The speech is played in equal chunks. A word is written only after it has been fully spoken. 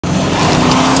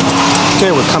Okay,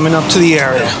 we're coming up to the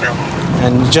area,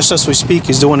 and just as we speak,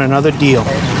 he's doing another deal.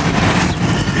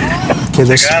 Okay,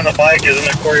 this guy on the bike is in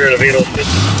the courtyard of 806.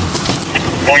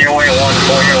 Going your way,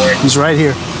 going your way. He's right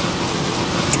here.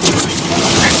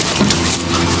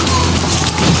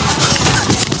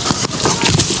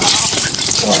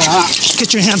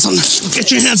 Get your hands on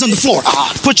the floor.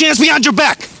 Put your hands behind your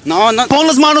back. No, no. Pon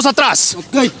las manos atrás.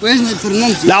 Okay, pues,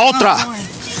 Fernando. La otra.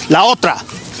 La otra.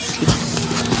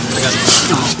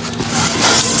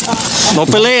 No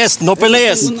pelees, no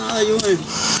pelees.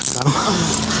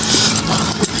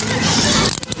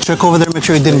 Check over there, make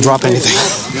sure he didn't drop anything.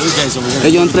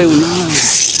 Yo no traigo nada.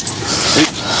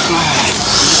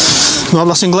 ¿No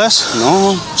hablas inglés?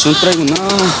 No, yo no traigo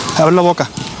nada. Abre la boca.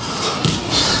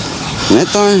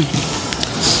 Neta.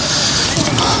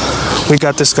 We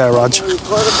got this guy, Raj. Okay,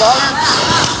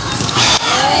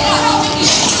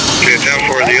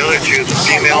 10-4, the other two, the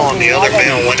female and the other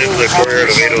male went into the courtyard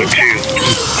of 802.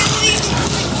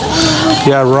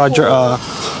 Yeah, Roger,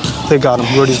 they got him.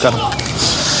 Rudy's got him.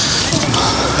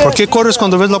 ¿Por qué corres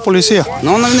cuando ves la policía?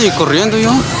 No, no vine corriendo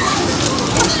yo.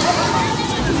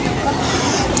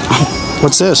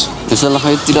 What's this? Esa la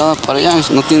hay tirada para allá.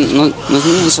 No es mío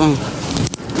esa.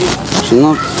 Si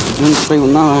no, yo no traigo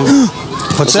nada.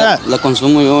 What's esa that? La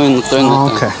consumo yo y no traigo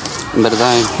nada. Okay. En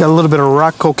verdad. Got a little bit of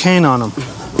rock cocaine on him.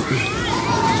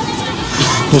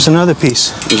 There's another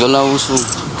piece. Yo la uso.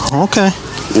 Okay.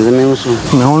 Es de mi uso.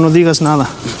 Mejor no digas nada.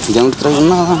 Ya no traigo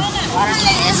nada.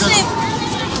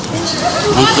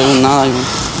 No traigo nada yo.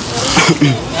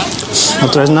 ¿No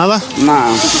traes nada?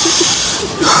 Nah.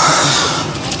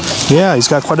 Yeah, he's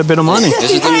got quite a bit of money.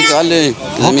 Ese es de mi jale. Es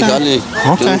de mi jale.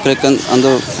 Okay. Yo no creo que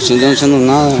ando haciendo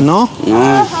nada. No?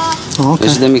 No. Okay.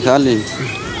 Ese es de mi jale.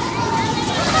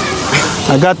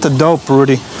 I got the dope,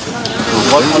 Rudy.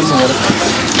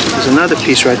 There's another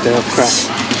piece right there of crack.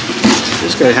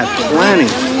 This guy had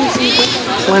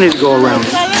plenty to go around.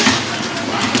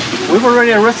 We've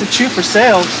already arrested you for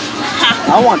sales.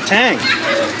 I want Tang.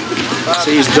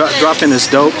 See, he's dropping his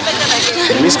dope,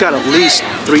 and he's got at least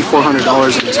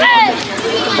 $300-400 in his pocket.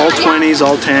 All 20s,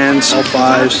 all 10s, all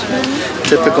 5s.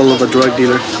 Typical of a drug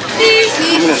dealer.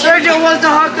 Sergio was the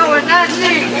hot going, that's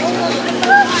me.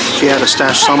 He had a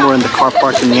stash somewhere in the car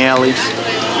park in the alley.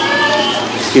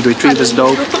 He'd retrieve his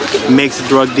dope, make the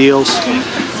drug deals.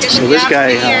 So this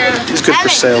guy, he's good for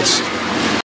sales.